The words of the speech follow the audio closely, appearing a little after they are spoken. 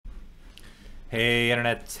Hey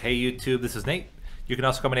Internet, hey YouTube, this is Nate. You can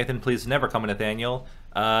also call me Nathan, please never call me Nathaniel.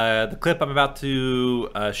 The clip I'm about to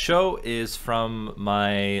show is from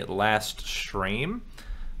my last stream,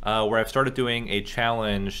 where I've started doing a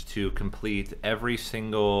challenge to complete every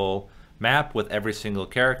single map with every single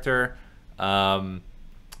character.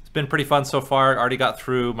 It's been pretty fun so far. Already got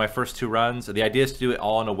through my first 2 runs. The idea is to do it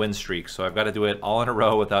all in a win streak, so I've got to do it all in a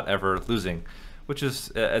row without ever losing, which is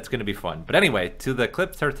it's going to be fun. But anyway, to the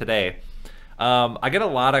clip for today. I get a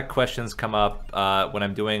lot of questions come up when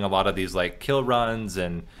I'm doing a lot of these like kill runs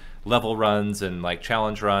and level runs and like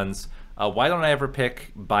challenge runs. Why don't I ever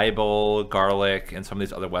pick Bible, garlic, and some of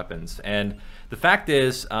these other weapons? And the fact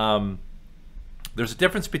is, there's a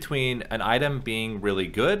difference between an item being really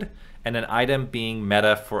good and an item being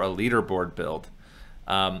meta for a leaderboard build.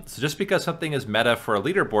 So just because something is meta for a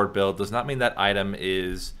leaderboard build does not mean that item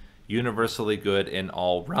is universally good in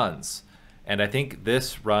all runs. And I think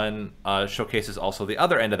this run showcases also the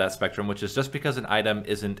other end of that spectrum, which is just because an item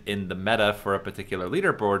isn't in the meta for a particular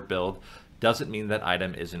leaderboard build doesn't mean that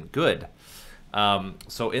item isn't good.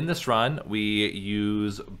 So in this run, we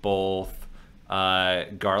use both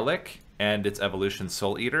garlic and its evolution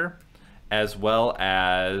Soul Eater, as well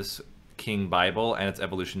as King Bible and its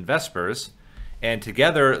evolution Vespers. And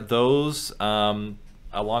together, those, along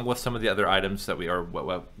with some of the other items that we are,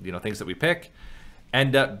 things that we pick,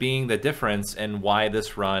 end up being the difference in why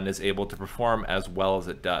this run is able to perform as well as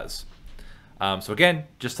it does. So again,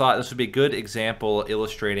 just thought this would be a good example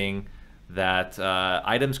illustrating that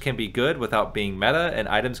items can be good without being meta, and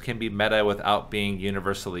items can be meta without being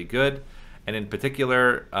universally good. And in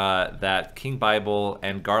particular, that King Bible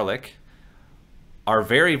and garlic are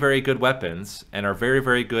very, very good weapons and are very,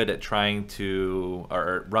 very good at trying to,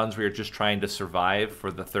 or runs where you're just trying to survive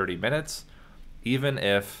for the 30 minutes, even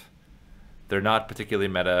if they're not particularly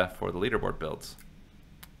meta for the leaderboard builds.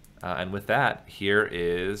 And with that, here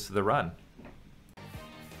is the run.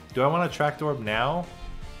 Do I want to track orb now?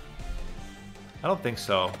 I don't think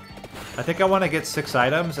so. I think I want to get 6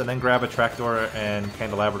 items and then grab a trapdoor and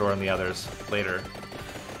candelabrador and the others later.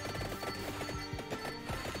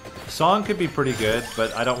 Song could be pretty good,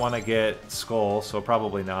 but I don't want to get skull, so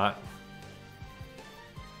probably not.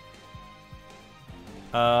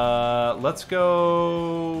 Let's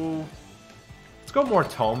go more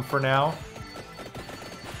tome for now.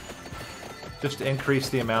 Just to increase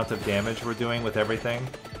the amount of damage we're doing with everything.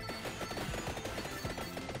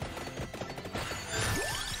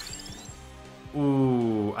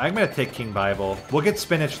 Ooh, I'm gonna take King Bible. We'll get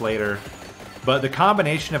spinach later, but the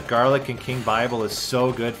combination of garlic and King Bible is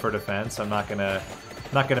so good for defense. I'm not gonna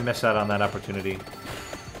miss out on that opportunity.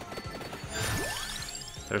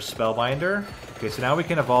 There's Spellbinder. Okay, so now we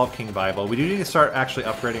can evolve King Bible. We do need to start actually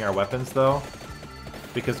upgrading our weapons though,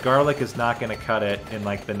 because garlic is not gonna cut it in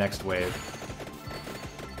like the next wave.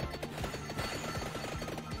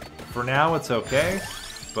 For now, it's okay,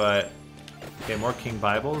 but okay, more King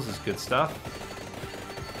Bibles is good stuff.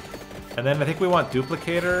 And then I think we want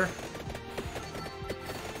Duplicator.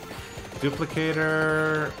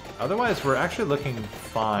 Duplicator. Otherwise, we're actually looking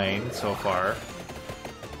fine so far.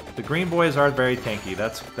 The green boys are very tanky.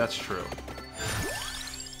 That's true.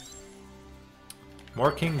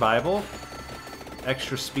 More King Bible.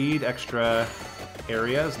 Extra speed, extra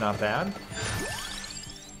area is not bad.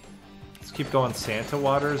 Let's keep going Santa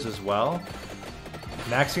Waters as well.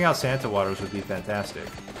 Maxing out Santa Waters would be fantastic.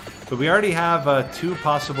 But we already have 2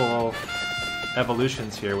 possible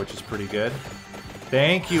evolutions here, which is pretty good.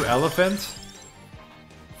 Thank you, Elephant,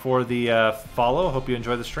 for the follow. Hope you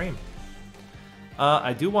enjoy the stream.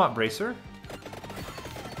 I do want Bracer.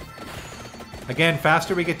 Again,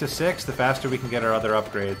 faster we get to 6, the faster we can get our other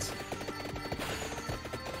upgrades.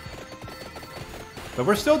 But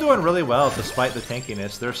we're still doing really well despite the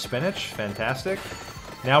tankiness. There's Spinach, fantastic.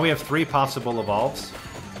 Now we have 3 possible evolves.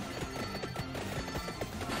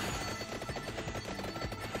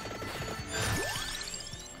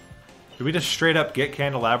 Do we just straight up get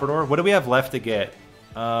Candelabrador? What do we have left to get?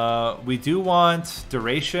 We do want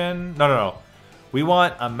duration. No. We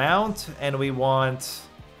want amount and we want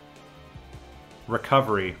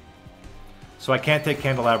recovery. So I can't take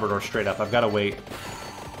Candelabrador straight up. I've got to wait.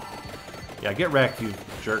 Yeah, get wrecked, you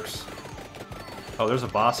jerks. Oh, there's a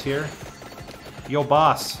boss here. Yo,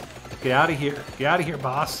 boss. Get out of here. Get out of here,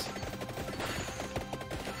 boss.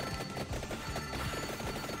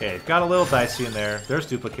 Okay, got a little dicey in there. There's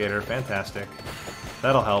Duplicator. Fantastic.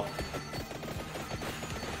 That'll help.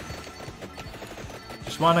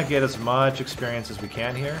 Just want to get as much experience as we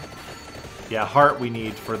can here. Yeah, heart we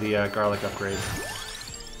need for the garlic upgrade.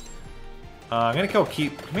 I'm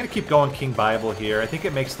gonna keep going King Bible here. I think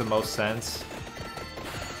it makes the most sense.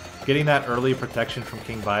 Getting that early protection from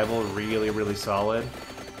King Bible, really, really solid.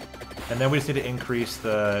 And then we just need to increase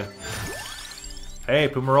the... Hey,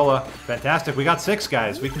 Pumarola. Fantastic. We got 6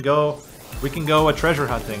 guys. We can go a treasure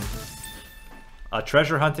hunting. A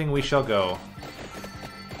treasure hunting we shall go.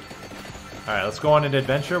 Alright, let's go on an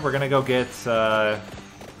adventure. We're gonna go get...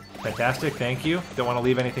 Fantastic, thank you. Don't want to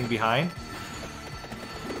leave anything behind.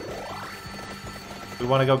 We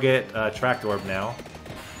want to go get Tract Orb now.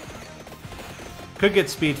 Could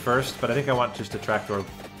get speed first, but I think I want just a Tract Orb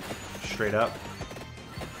straight up.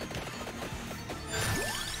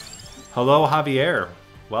 Hello, Javier.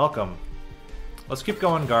 Welcome. Let's keep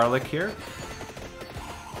going Garlic here.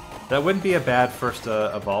 That wouldn't be a bad first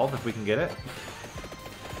evolve if we can get it.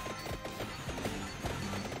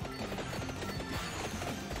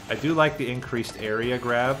 I do like the increased area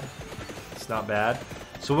grab. It's not bad.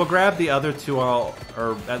 So we'll grab the other 2, or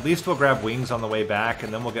at least we'll grab wings on the way back,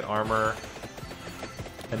 and then we'll get armor,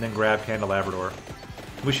 and then grab Candelabrador.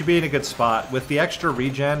 We should be in a good spot. With the extra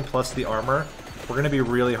regen plus the armor, we're going to be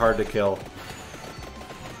really hard to kill.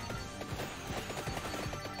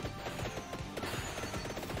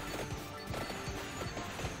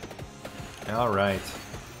 Alright.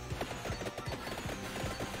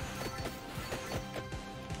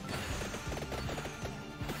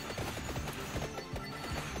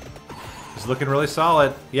 It's looking really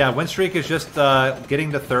solid. Yeah, win streak is just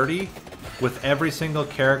getting to 30 with every single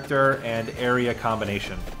character and area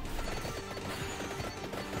combination.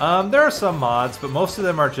 There are some mods, but most of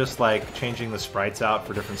them are just like changing the sprites out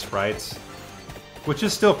for different sprites, which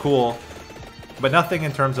is still cool, but nothing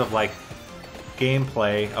in terms of like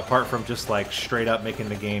gameplay apart from just like straight up making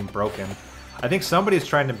the game broken. I think somebody's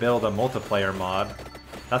trying to build a multiplayer mod.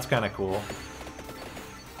 That's kind of cool.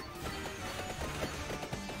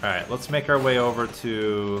 Alright, let's make our way over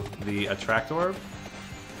to the Attract Orb.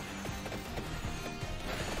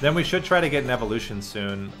 Then we should try to get an evolution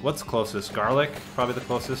soon. What's closest? Garlic? Probably the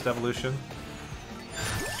closest evolution.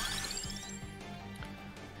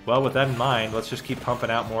 Well, with that in mind, let's just keep pumping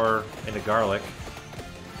out more into Garlic.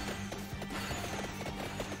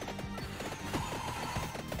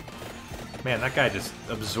 Man, that guy just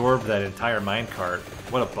absorbed that entire minecart.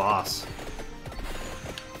 What a boss.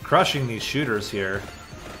 Crushing these shooters here.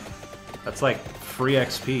 That's like free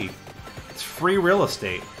XP. It's free real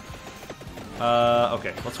estate.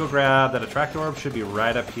 Okay, let's go grab that Attract Orb. Should be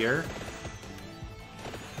right up here.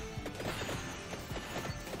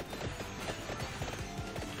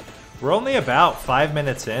 We're only about 5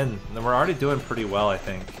 minutes in, and we're already doing pretty well, I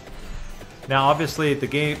think. Now, obviously, the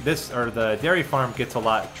the dairy farm gets a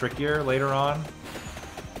lot trickier later on,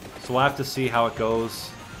 so we'll have to see how it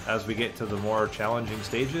goes as we get to the more challenging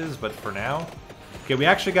stages. But for now, okay, we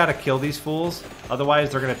actually got to kill these fools,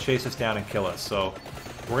 otherwise they're gonna chase us down and kill us. So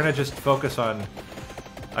we're gonna just focus on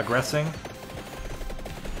aggressing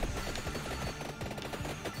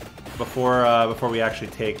before we actually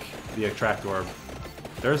take the Attract Orb.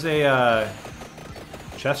 There's a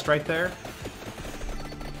chest right there.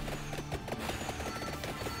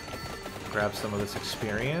 Grab some of this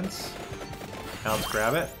experience. Now let's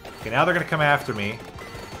grab it. Okay, now they're gonna come after me,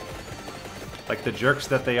 like the jerks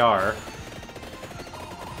that they are.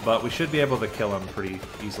 But we should be able to kill them pretty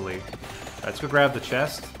easily. Alright, let's go grab the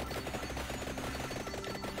chest.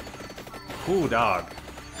 Ooh, dog.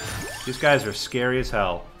 These guys are scary as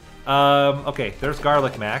hell. Okay, there's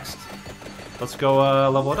Garlic maxed. Let's go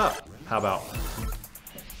level it up. How about?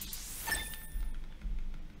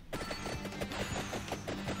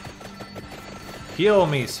 Heal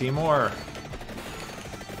me, Seymour.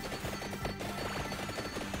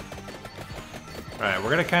 Alright,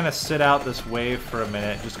 we're going to kind of sit out this wave for a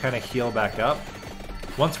minute, just kind of heal back up.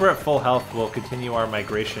 Once we're at full health, we'll continue our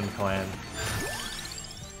migration plan.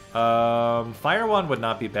 Fire Wand would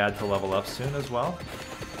not be bad to level up soon as well.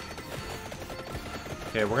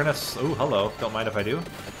 Okay, we're going to... Ooh, hello. Don't mind if I do.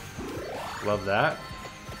 Love that.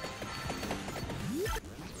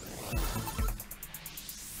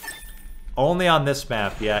 Only on this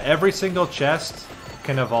map, yeah. Every single chest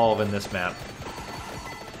can evolve in this map.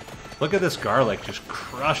 Look at this Garlic just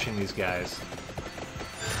crushing these guys.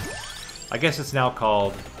 I guess it's now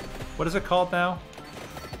called... What is it called now?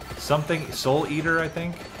 Something... Soul Eater, I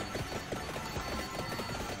think?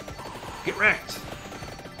 Get wrecked!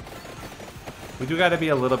 We do gotta be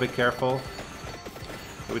a little bit careful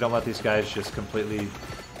that we don't let these guys just completely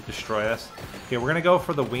destroy us. Okay, we're gonna go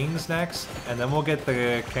for the wings next, and then we'll get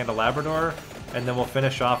the Candelabrador, and then we'll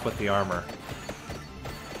finish off with the armor.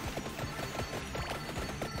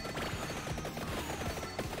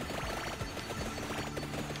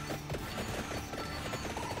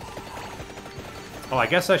 Oh, I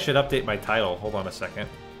guess I should update my title. Hold on a second.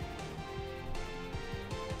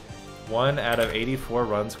 1 out of 84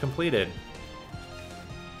 runs completed.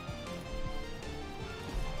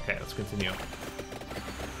 Okay, let's continue.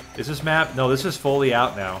 Is this map? No, this is fully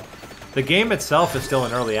out now. The game itself is still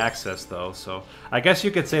in early access, though, so I guess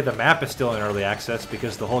you could say the map is still in early access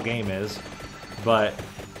because the whole game is, but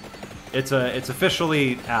it's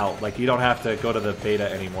officially out. Like, you don't have to go to the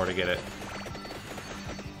beta anymore to get it.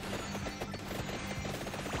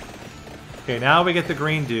 Okay, now we get the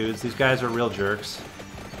green dudes. These guys are real jerks.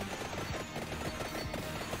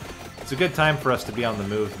 It's a good time for us to be on the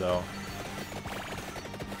move, though.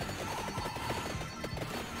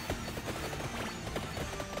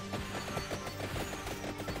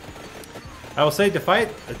 I will say,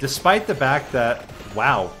 despite the fact that...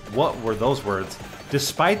 Wow, what were those words?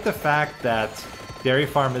 Despite the fact that Dairy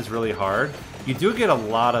Farm is really hard, you do get a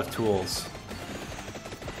lot of tools.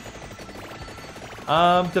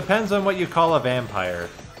 Depends on what you call a vampire.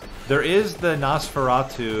 There is the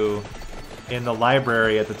Nosferatu in the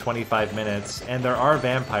library at the 25 minutes, and there are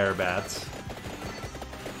vampire bats.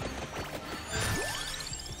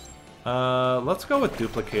 Let's go with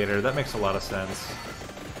Duplicator. That makes a lot of sense.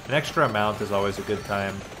 An extra amount is always a good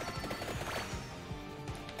time.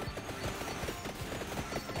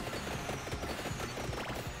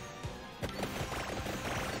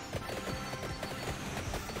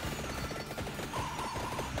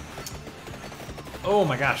 Oh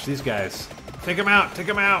my gosh, these guys. Take them out, take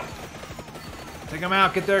them out! Take them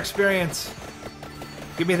out, get their experience!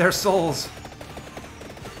 Give me their souls!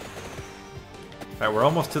 Alright, we're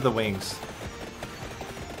almost to the wings.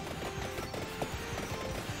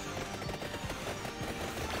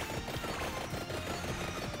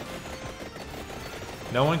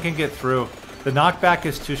 No one can get through. The knockback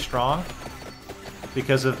is too strong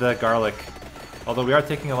because of the garlic. Although we are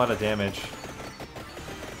taking a lot of damage.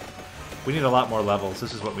 We need a lot more levels.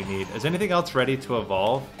 This is what we need. Is anything else ready to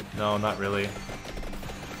evolve? No, not really.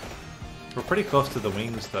 We're pretty close to the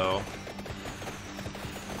wings, though.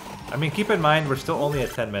 I mean, keep in mind, we're still only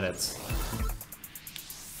at 10 minutes.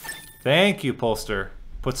 Thank you, Polster.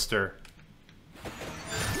 Putster.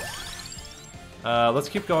 Let's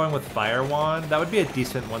keep going with Fire Wand. That would be a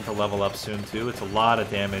decent one to level up soon, too. It's a lot of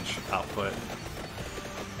damage output.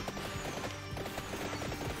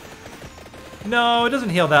 No, it doesn't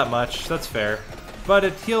heal that much. That's fair. But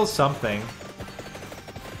it heals something.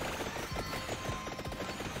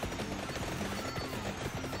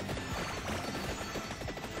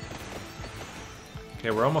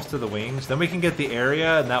 Okay, we're almost to the wings. Then we can get the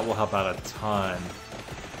area, and that will help out a ton.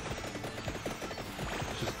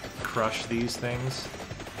 Just crush these things.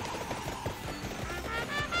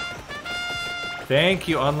 Thank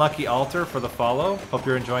you, Unlucky Altar, for the follow. Hope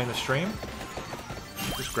you're enjoying the stream.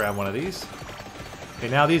 Just grab one of these. Okay,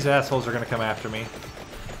 now these assholes are going to come after me.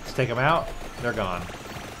 Let's take them out. They're gone.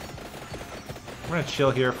 I'm going to chill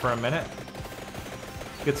here for a minute.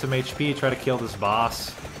 Get some HP, try to kill this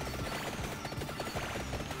boss.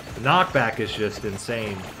 The knockback is just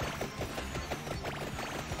insane.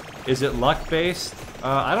 Is it luck-based?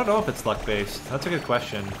 I don't know if it's luck-based. That's a good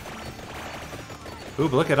question. Ooh,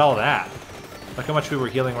 but look at all that. Look how much we were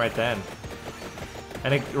healing right then.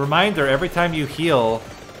 And a reminder, every time you heal,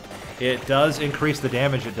 it does increase the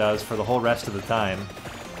damage it does for the whole rest of the time.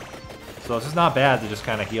 So this is not bad to just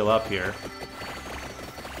kind of heal up here.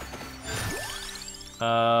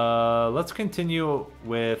 Let's continue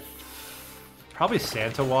with probably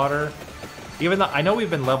Santa Water. Even though I know we've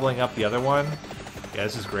been leveling up the other one. Yeah,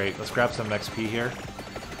 this is great. Let's grab some XP here.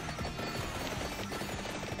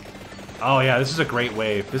 Oh yeah, this is a great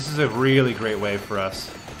wave. This is a really great wave for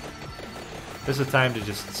us. This is a time to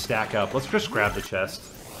just stack up. Let's just grab the chest.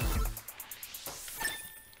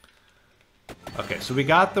 Okay, so we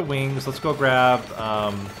got the wings. Let's go grab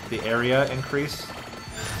the area increase.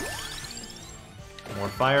 More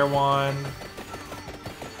Fire Wand.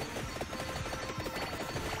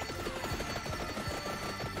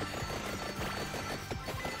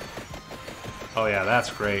 Oh yeah, that's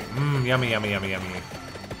great. Mmm, yummy, yummy, yummy, yummy.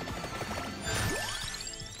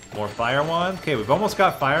 More Fire Wand. Okay, we've almost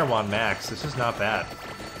got Fire Wand max. This is not bad.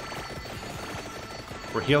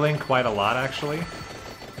 We're healing quite a lot, actually.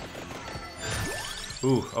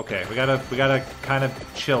 Ooh, okay. We gotta kind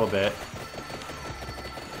of chill a bit.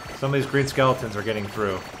 Some of these green skeletons are getting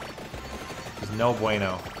through. There's no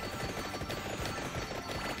bueno.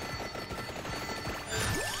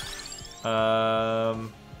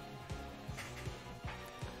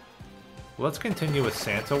 Let's continue with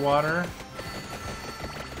Santa Water.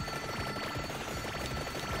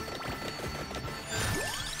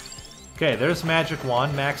 Okay, there's Magic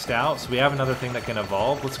Wand maxed out, so we have another thing that can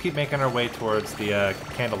evolve. Let's keep making our way towards the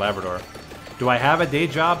Candelabrador. Do I have a day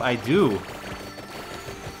job? I do.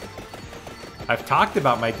 I've talked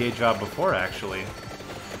about my day job before, actually.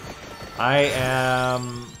 I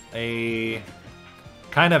am a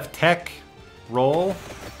kind of tech role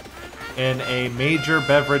in a major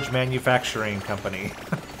beverage manufacturing company.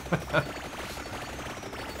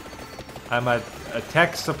 I'm a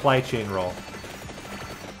tech supply chain role.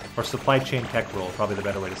 Or supply chain tech role, probably the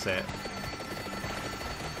better way to say it.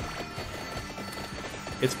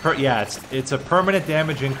 It's a permanent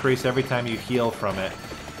damage increase every time you heal from it.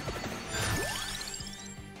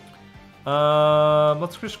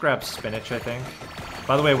 Let's just grab spinach, I think.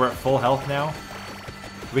 By the way, we're at full health now.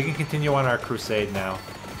 We can continue on our crusade now.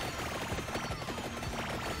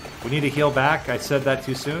 We need to heal back. I said that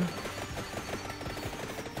too soon.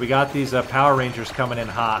 We got these Power Rangers coming in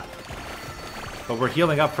hot. But we're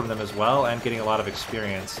healing up from them as well and getting a lot of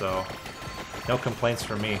experience, so no complaints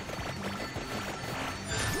from me.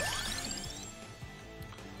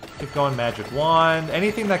 Keep going, Magic Wand.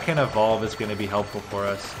 Anything that can evolve is going to be helpful for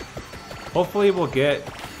us. Hopefully we'll get...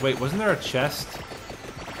 Wait, wasn't there a chest?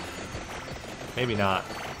 Maybe not.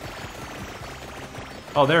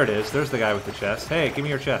 Oh, there it is. There's the guy with the chest. Hey, give me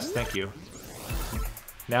your chest. Thank you.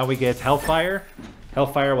 Now we get Hellfire.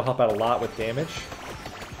 Hellfire will help out a lot with damage.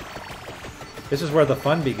 This is where the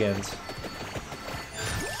fun begins.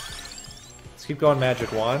 Let's keep going,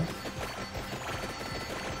 Magic Wand.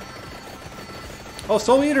 Oh,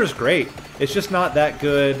 Soul Eater's great. It's just not that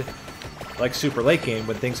good, like, super late game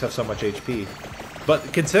when things have so much HP.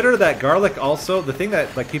 But consider that Garlic also, the thing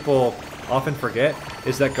that, like, people often forget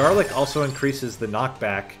is that Garlic also increases the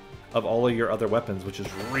knockback of all of your other weapons, which is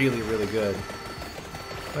really, really good.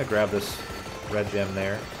 I'm gonna grab this red gem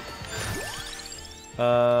there.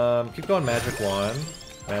 Keep going, Magic Wand.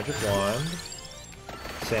 Magic Wand.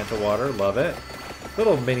 Santa Water, love it.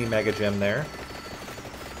 Little mini Mega Gem there.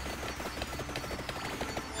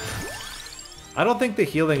 I don't think the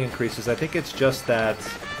healing increases. I think it's just that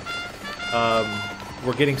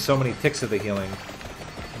we're getting so many ticks of the healing.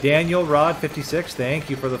 Daniel Rod 56, thank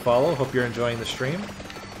you for the follow. Hope you're enjoying the stream.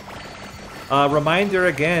 Reminder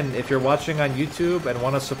again, if you're watching on YouTube and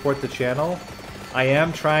want to support the channel, I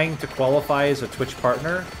am trying to qualify as a Twitch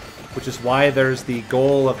partner, which is why there's the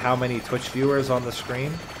goal of how many Twitch viewers on the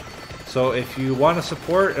screen. So if you want to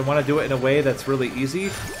support and want to do it in a way that's really easy,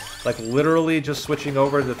 like literally just switching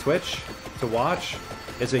over to Twitch to watch,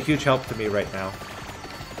 is a huge help to me right now.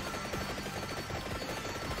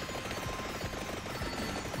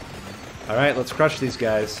 Alright, let's crush these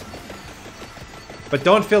guys. But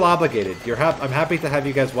don't feel obligated. I'm happy to have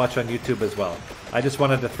you guys watch on YouTube as well. I just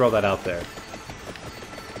wanted to throw that out there.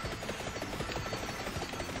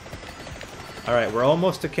 Alright, we're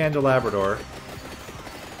almost to Candelabrador.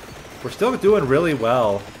 We're still doing really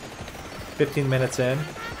well. 15 minutes in.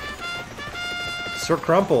 Sir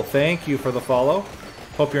Crumple, thank you for the follow.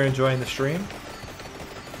 Hope you're enjoying the stream.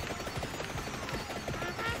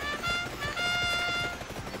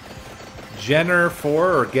 Jenner4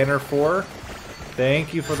 or Genner4,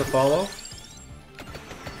 thank you for the follow.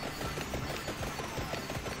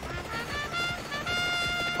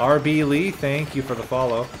 RB Lee, thank you for the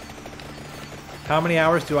follow. How many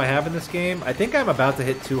hours do I have in this game? I think I'm about to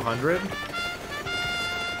hit 200.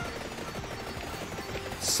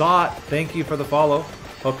 Sot, thank you for the follow.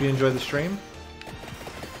 Hope you enjoy the stream.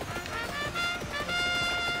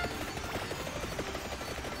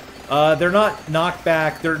 They're not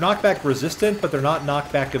knockback. They're knockback resistant, but they're not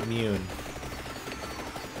knockback immune.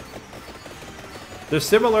 They're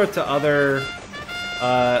similar to other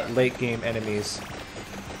late game enemies.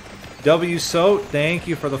 W Soat, thank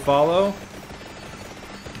you for the follow.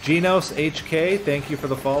 Genos HK, thank you for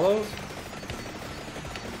the follows.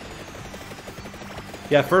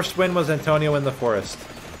 Yeah, first win was Antonio in the forest.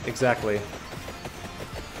 Exactly.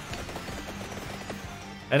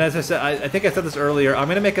 And as I said, I think I said this earlier, I'm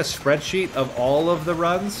going to make a spreadsheet of all of the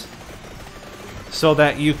runs so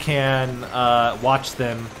that you can watch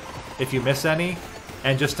them if you miss any,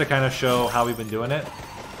 and just to kind of show how we've been doing it.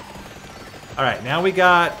 Alright, now we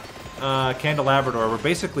got Candelabrador. We're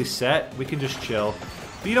basically set. We can just chill.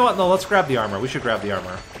 But you know what? No, let's grab the armor. We should grab the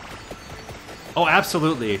armor. Oh,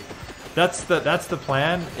 absolutely. That's the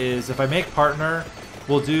plan, is if I make partner,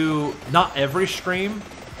 we'll do not every stream,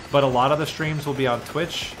 but a lot of the streams will be on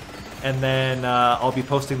Twitch, and then I'll be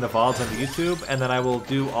posting the VODs onto YouTube, and then I will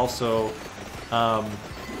do also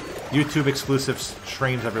YouTube exclusive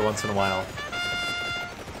streams every once in a while.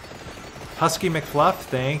 Husky McFluff,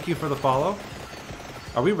 thank you for the follow.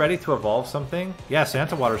 Are we ready to evolve something? Yeah,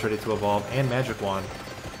 Santa Water's ready to evolve, and Magic Wand.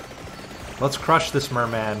 Let's crush this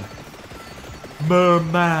merman.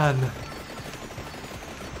 Merman!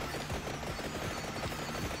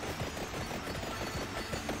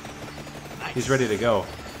 He's ready to go.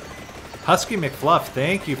 Husky McFluff,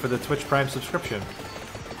 thank you for the Twitch Prime subscription.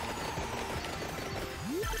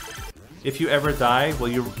 If you ever die, will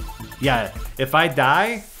you... Yeah, if I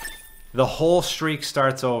die, the whole streak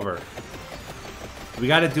starts over. We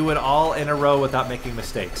gotta do it all in a row without making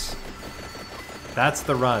mistakes. That's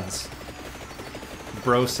the runs.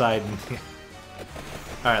 Bro side.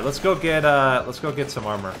 Alright, let's go get some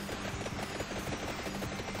armor.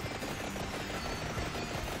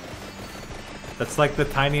 That's like the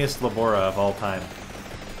tiniest Labora of all time.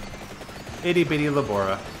 Itty bitty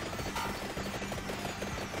Labora.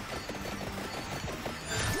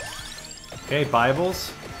 Okay,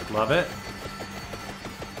 Bibles. Love it.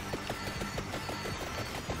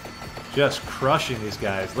 Just crushing these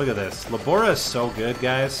guys. Look at this. Labora is so good,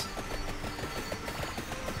 guys.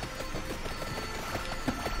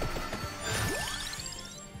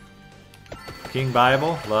 King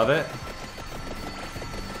Bible. Love it.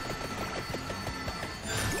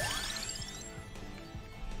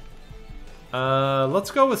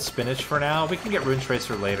 Let's go with Spinach for now. We can get Rune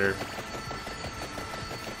Tracer later.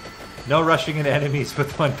 No rushing into enemies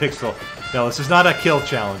with 1 pixel. No, this is not a kill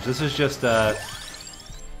challenge. This is just a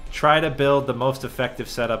try to build the most effective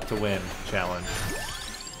setup to win challenge.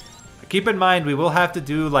 Keep in mind, we will have to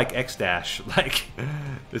do like X-Dash. Like,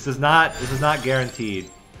 this is not guaranteed.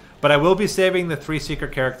 But I will be saving the 3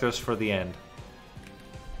 secret characters for the end.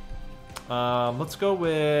 Let's go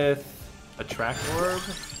with Attract Orb.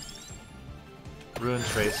 Rune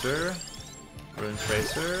Tracer, Rune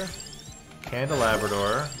Tracer,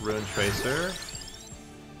 Candelabrador, Rune Tracer,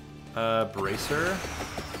 Bracer.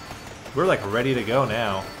 We're like ready to go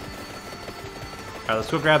now. Alright,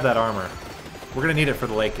 let's go grab that armor. We're gonna need it for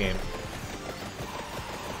the late game.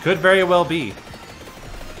 Could very well be.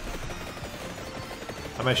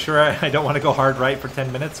 Am I sure I don't want to go hard right for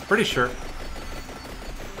 10 minutes? Pretty sure.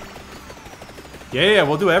 Yeah,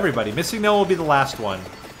 we'll do everybody. Missing No will be the last one.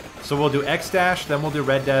 So we'll do X-Dash, then we'll do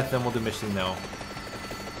Red Death, then we'll do Missing No.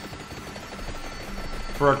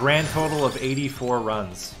 For a grand total of 84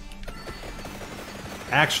 runs.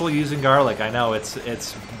 Actually using garlic, I know,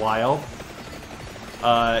 it's wild.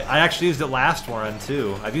 I actually used it last run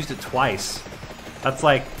too. I've used it twice. That's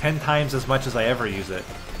like 10 times as much as I ever use it.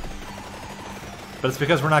 But it's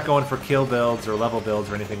because we're not going for kill builds or level builds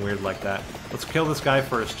or anything weird like that. Let's kill this guy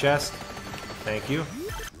for his chest. Thank you.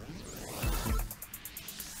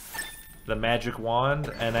 The magic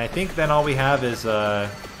wand, and I think then all we have is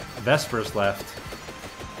Vespers left,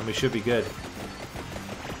 and we should be good.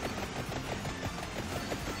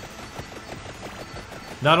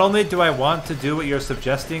 Not only do I want to do what you're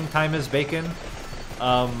suggesting, Time is Bacon,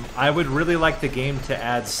 I would really like the game to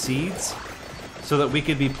add seeds, so that we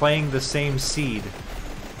could be playing the same seed.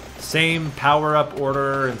 Same power-up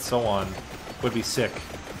order and so on. Would be sick.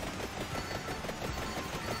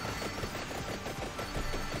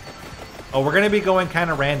 Oh, we're going to be going kind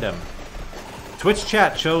of random. Twitch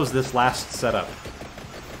chat chose this last setup.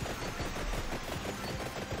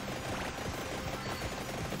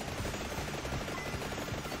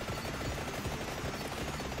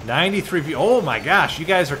 $93. Oh my gosh, you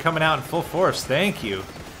guys are coming out in full force. Thank you.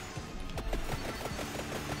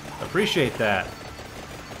 Appreciate that.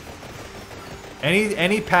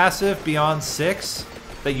 Any passive beyond 6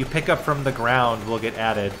 that you pick up from the ground will get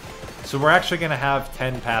added. So we're actually going to have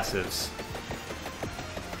 10 passives.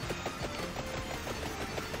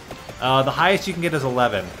 The highest you can get is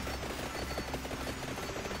 11.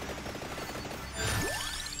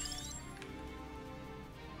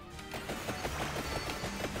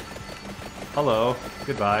 Hello.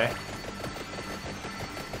 Goodbye.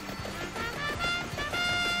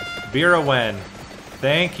 Birawen,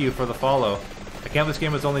 thank you for the follow. I can't believe this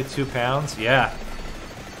game was only £2. Yeah.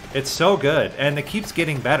 It's so good, and it keeps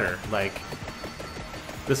getting better. Like,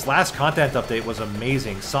 this last content update was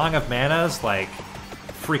amazing. Song of Mana's, like,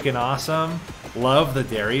 freaking awesome. Love the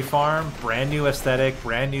dairy farm. Brand new aesthetic,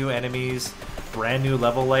 brand new enemies, brand new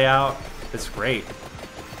level layout. It's great.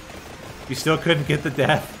 You still couldn't get the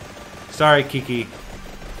death. Sorry, Kiki.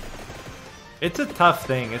 It's a tough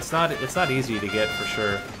thing. It's not easy to get for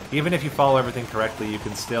sure. Even if you follow everything correctly, you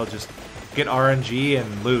can still just get RNG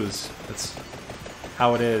and lose. That's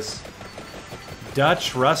how it is.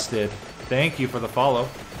 Dutch Rusted, thank you for the follow.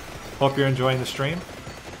 Hope you're enjoying the stream.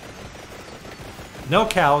 No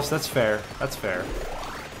cows, that's fair. That's fair.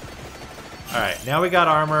 Alright, now we got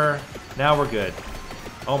armor. Now we're good.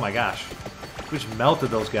 Oh my gosh. We just melted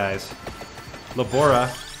those guys.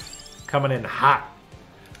 Labora coming in hot.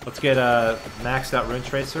 Let's get a maxed out Rune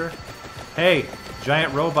Tracer. Hey,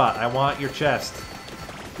 giant robot, I want your chest.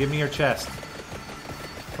 Give me your chest.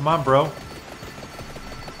 Come on, bro.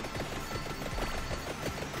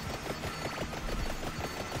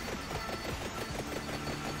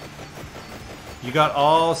 You got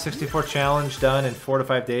all 64 challenge done in 4 to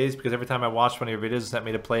 5 days because every time I watched one of your videos, it sent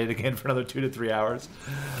me to play it again for another 2 to 3 hours.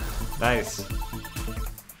 Nice.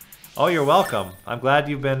 Oh, you're welcome. I'm glad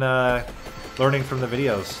you've been learning from the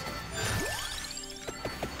videos.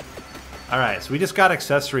 Alright, so we just got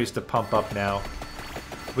accessories to pump up now.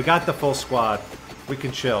 We got the full squad. We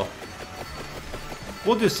can chill.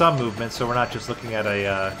 We'll do some movement so we're not just looking at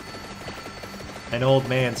an old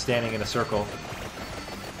man standing in a circle.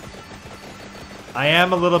 I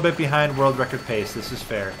am a little bit behind world record pace. This is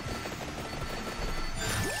fair.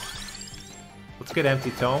 Let's get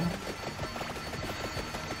Empty Tome.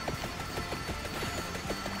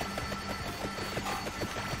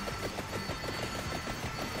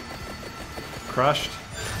 Crushed.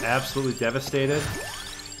 Absolutely devastated.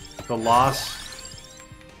 The loss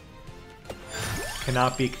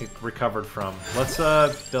cannot be recovered from. Let's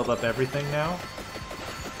build up everything now.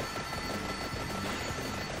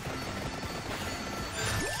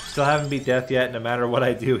 Still haven't beat death yet. No matter what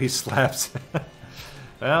I do, he slaps.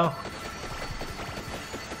 Well,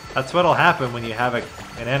 that's what'll happen when you have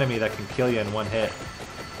an enemy that can kill you in one hit.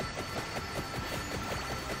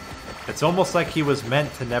 It's almost like he was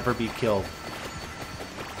meant to never be killed.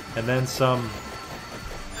 And then some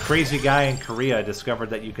crazy guy in Korea discovered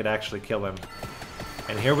that you could actually kill him.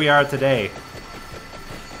 And here we are today.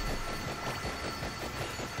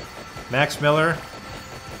 Max Miller.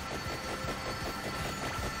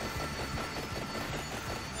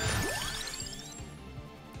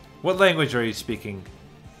 What language are you speaking?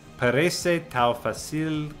 Parece tão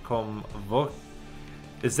fácil como vos.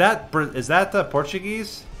 Is that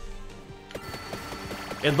Portuguese?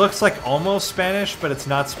 It looks like almost Spanish, but it's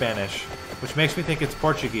not Spanish, which makes me think it's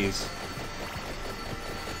Portuguese.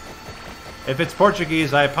 If it's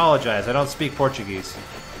Portuguese, I apologize. I don't speak Portuguese.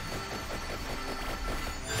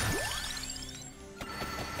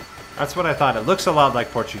 That's what I thought. It looks a lot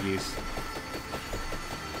like Portuguese.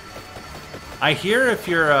 I hear if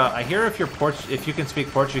you can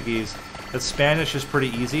speak Portuguese, that Spanish is pretty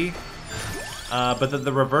easy, but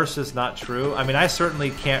the reverse is not true. I mean, I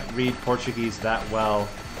certainly can't read Portuguese that well,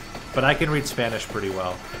 but I can read Spanish pretty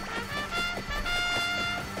well.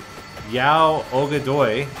 Yao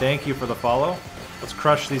Ogadoy, thank you for the follow. Let's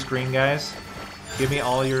crush these green guys. Give me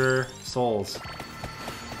all your souls.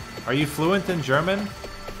 Are you fluent in German?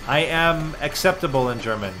 I am acceptable in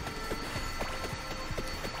German.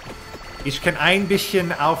 Ich kann ein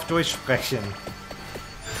bisschen auf Deutsch sprechen.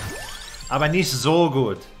 Aber nicht so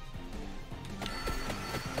gut.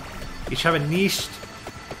 Ich habe nicht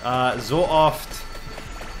so oft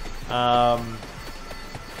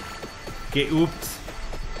geübt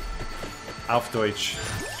auf Deutsch.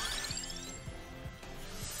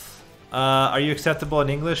 Are you acceptable in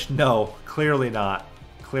English? No, clearly not.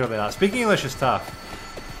 Clearly not. Speaking English is tough.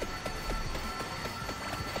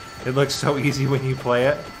 It looks so easy when you play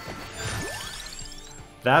it.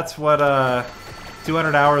 That's what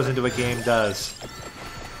 200 hours into a game does.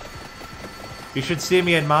 You should see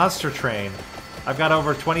me in Monster Train. I've got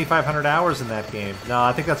over 2,500 hours in that game. No,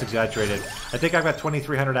 I think that's exaggerated. I think I've got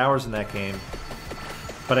 2,300 hours in that game.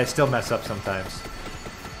 But I still mess up sometimes.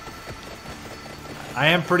 I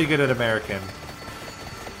am pretty good at American.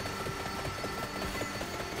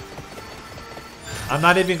 I'm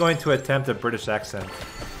not even going to attempt a British accent.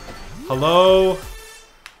 Hello,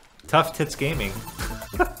 Tough Tits Gaming.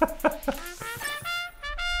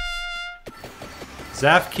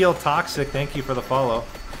 Zafkeel Toxic, thank you for the follow.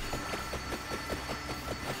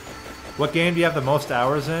 What game do you have the most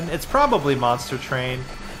hours in? It's probably Monster Train.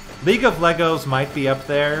 League of Legos might be up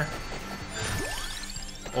there.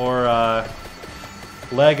 Or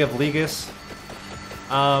Leg of Legus.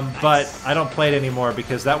 But I don't play it anymore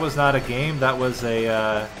because that was not a game. That was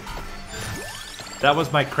a that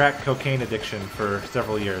was my crack cocaine addiction for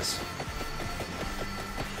several years.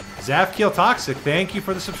 Zafkeel Toxic, thank you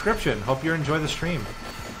for the subscription. Hope you enjoy the stream.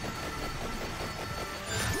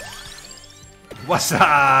 What's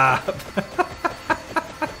up?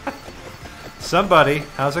 Somebody,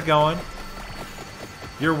 how's it going?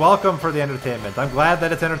 You're welcome for the entertainment. I'm glad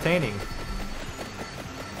that it's entertaining.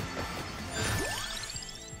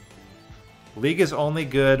 League is only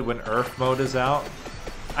good when Earth mode is out.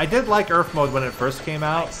 I did like Earth mode when it first came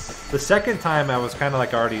out. The second time I was kind of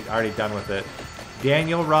like already done with it.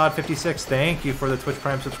 Daniel Rod 56, thank you for the Twitch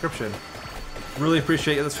Prime subscription. Really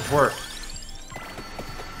appreciate the support.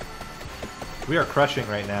 We are crushing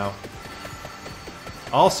right now.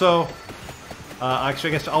 Also,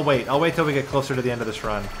 actually I guess I'll wait till we get closer to the end of this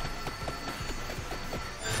run.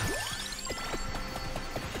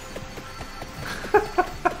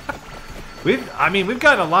 We've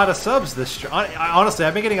gotten a lot of subs this. Honestly,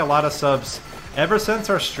 I've been getting a lot of subs Ever since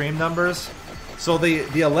our stream numbers, so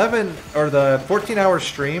the 11 or the 14-hour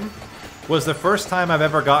stream was the first time I've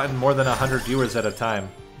ever gotten more than 100 viewers at a time.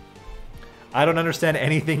 I don't understand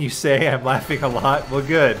anything you say. I'm laughing a lot. Well,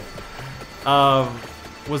 good.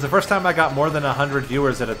 Was the first time I got more than 100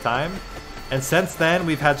 viewers at a time. And since then,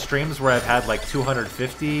 we've had streams where I've had like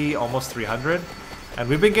 250, almost 300. And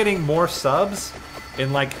we've been getting more subs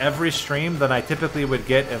in like every stream than I typically would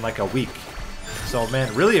get in like a week. So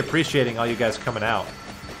man, really appreciating all you guys coming out.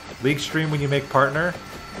 League stream when you make partner?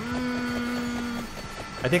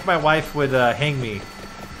 I think my wife would hang me.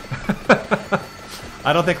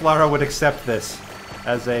 I don't think Lara would accept this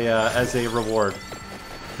as a reward.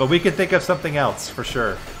 But we can think of something else for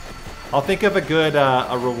sure. I'll think of a good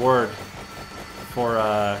a reward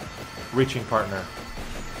for reaching partner.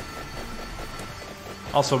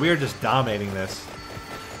 Also, we are just dominating this.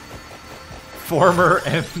 Former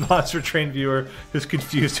and Monster Train viewer who's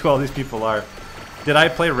confused who all these people are. Did I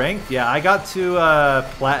play ranked? Yeah, I got to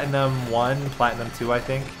Platinum 1, Platinum 2, I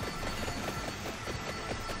think.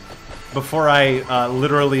 Before I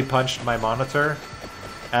literally punched my monitor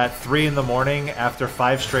at 3 in the morning after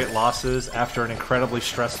 5 straight losses after an incredibly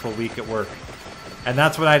stressful week at work. And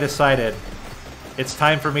that's when I decided it's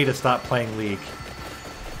time for me to stop playing League.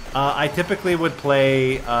 I typically would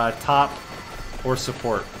play top or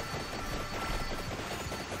support.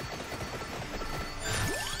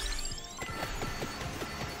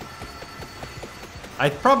 I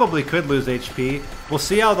probably could lose HP. We'll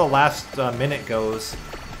see how the last minute goes.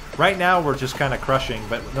 Right now we're just kind of crushing,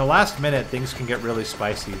 but in the last minute things can get really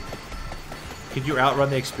spicy. Could you outrun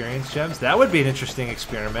the experience gems? That would be an interesting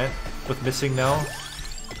experiment with Missing No.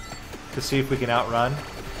 To see if we can outrun.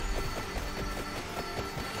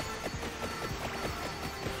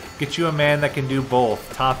 Get you a man that can do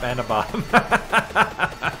both, top and a bottom.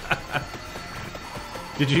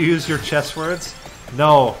 Did you use your chess words?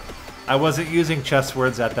 No. I wasn't using chess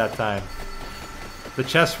words at that time. The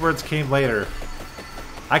chess words came later.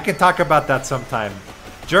 I can talk about that sometime.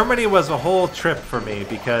 Germany was a whole trip for me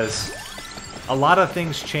because a lot of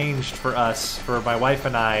things changed for us, for my wife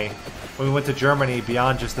and I, when we went to Germany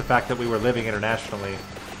beyond just the fact that we were living internationally.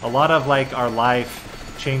 A lot of like our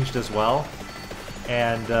life changed as well.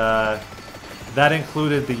 And that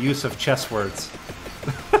included the use of chess words.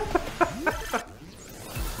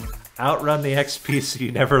 Outrun the XP so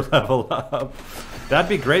you never level up. That'd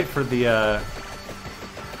be great for the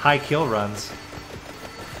high kill runs.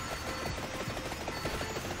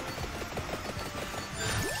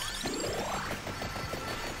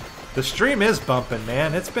 The stream is bumping,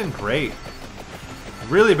 man. It's been great.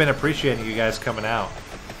 Really been appreciating you guys coming out.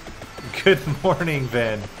 Good morning,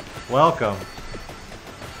 Vin. Welcome.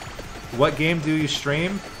 What game do you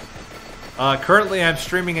stream? Currently, I'm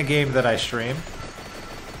streaming a game that I stream.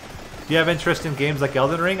 Do you have interest in games like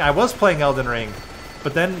Elden Ring? I was playing Elden Ring,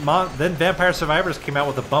 but then Vampire Survivors came out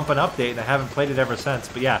with a bumpin' update, and I haven't played it ever since.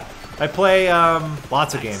 But yeah, I play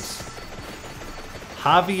lots of games.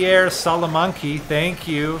 Javier Salamanqui, thank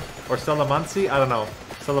you. Or Salamanci? I don't know.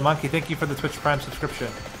 Salamanqui, thank you for the Twitch Prime subscription.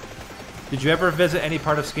 Did you ever visit any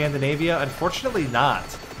part of Scandinavia? Unfortunately not.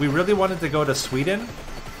 We really wanted to go to Sweden,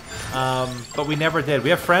 but we never did. We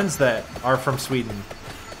have friends that are from Sweden.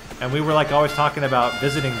 And we were like always talking about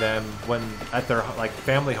visiting them when at their like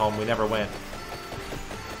family home. We never went.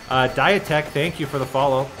 Diatech, thank you for the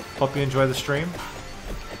follow. Hope you enjoy the stream.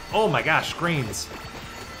 Oh my gosh, greens.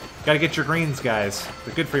 Gotta get your greens, guys.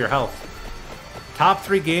 They're good for your health. Top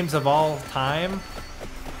 3 games of all time.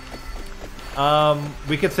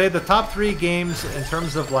 We could say the top 3 games in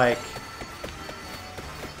terms of like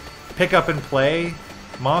pick up and play.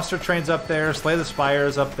 Monster Train's up there. Slay the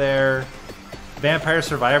Spire's up there. Vampire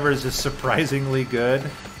Survivors is surprisingly good.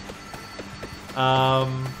 But I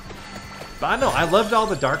don't know. I loved all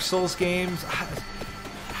the Dark Souls games.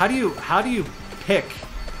 How do you pick?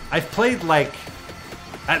 I've played like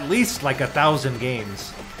at least like 1,000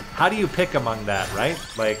 games. How do you pick among that, right?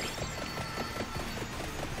 Like,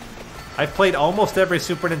 I've played almost every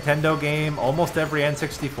Super Nintendo game, almost every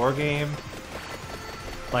N64 game.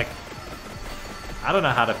 Like, I don't know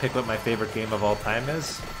how to pick what my favorite game of all time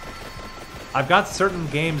is. I've got certain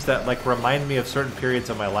games that like remind me of certain periods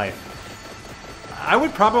of my life. I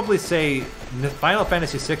would probably say Final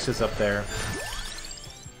Fantasy VI is up there.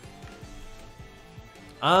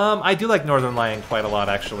 I do like Northern Lion quite a lot,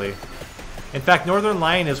 actually. In fact, Northern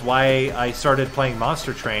Lion is why I started playing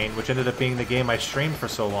Monster Train, which ended up being the game I streamed for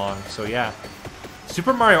so long. So yeah,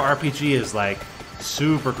 Super Mario RPG is like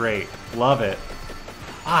super great. Love it.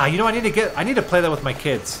 You know, I need to play that with my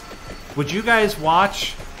kids. Would you guys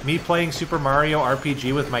watch me playing Super Mario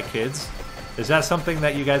RPG with my kids? Is that something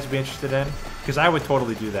that you guys would be interested in? Because I would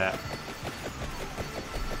totally do that.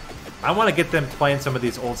 I want to get them playing some of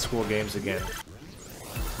these old school games again.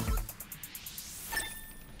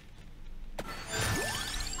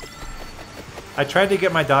 I tried to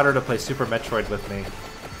get my daughter to play Super Metroid with me.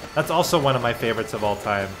 That's also one of my favorites of all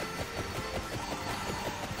time.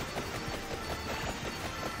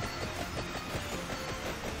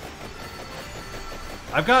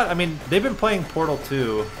 I mean, they've been playing Portal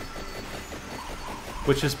 2,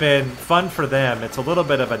 which has been fun for them. It's a little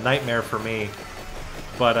bit of a nightmare for me.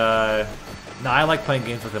 But, no, I like playing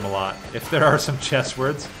games with them a lot. If there are some chess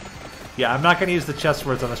words. Yeah, I'm not going to use the chess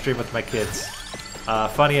words on the stream with my kids.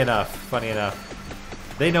 Funny enough, funny enough.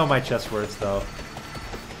 They know my chess words, though.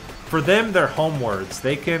 For them, they're home words.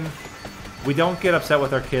 They can... We don't get upset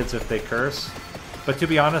with our kids if they curse. But to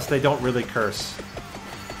be honest, they don't really curse.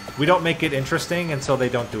 We don't make it interesting, and so they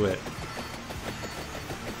don't do it.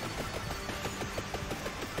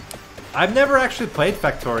 I've never actually played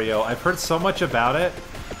Factorio. I've heard so much about it.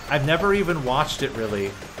 I've never even watched it,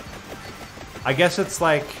 really. I guess it's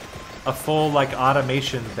like a full, like,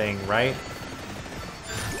 automation thing, right?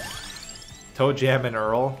 Toe Jam and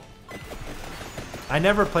Earl. I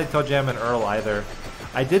never played Toe Jam and Earl either.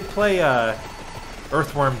 I did play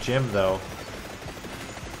Earthworm Jim, though.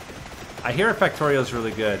 I hear Factorio is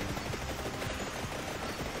really good.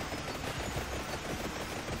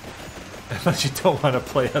 Unless you don't want to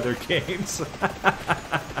play other games.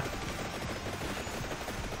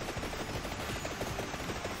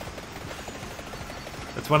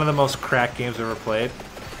 It's one of the most cracked games I've ever played.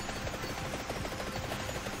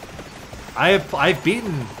 I've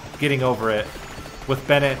beaten Getting Over It with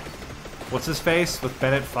Bennett. What's his face? With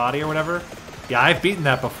Bennett Foddy or whatever. Yeah, I've beaten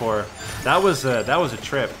that before. That was a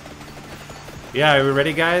trip. Yeah, are we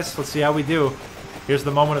ready, guys? Let's see how we do. Here's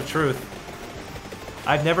the moment of truth.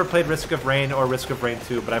 I've never played Risk of Rain or Risk of Rain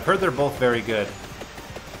 2, but I've heard they're both very good.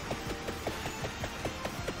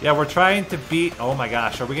 Yeah, we're trying to beat... Oh my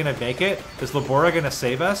gosh, are we going to make it? Is Labora going to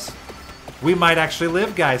save us? We might actually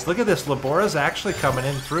live, guys. Look at this. Labora's actually coming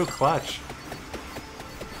in through clutch.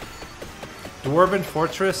 Dwarven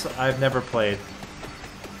Fortress, I've never played.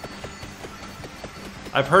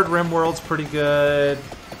 I've heard RimWorld's pretty good.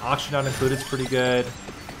 Auction Not Included's pretty good.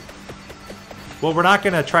 Well, we're not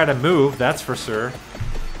going to try to move, that's for sure.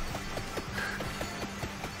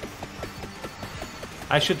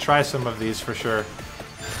 I should try some of these for sure.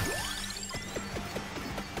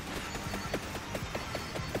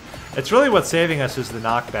 It's really what's saving us is the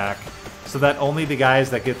knockback. So that only the guys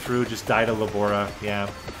that get through just die to Labora. Yeah.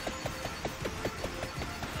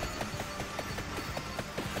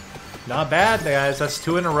 Not bad, guys. That's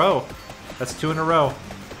 2 in a row. That's 2 in a row.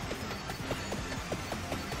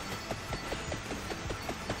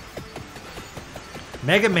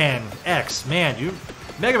 Mega Man X. Man,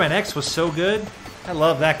 Mega Man X was so good. I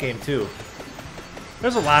love that game too.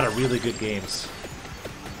 There's a lot of really good games.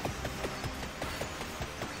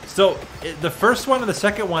 So, the first one and the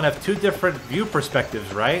second one have 2 different view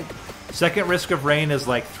perspectives, right? Second Risk of Rain is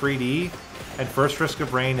like 3D, and first Risk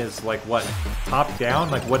of Rain is like what? Top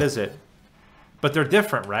down? Like what is it? But they're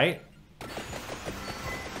different, right?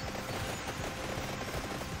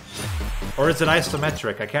 Or is it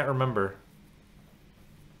isometric? I can't remember.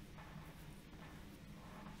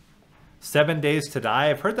 7 Days to Die?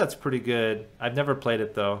 I've heard that's pretty good. I've never played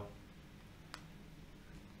it, though.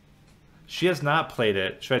 She has not played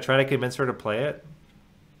it. Should I try to convince her to play it?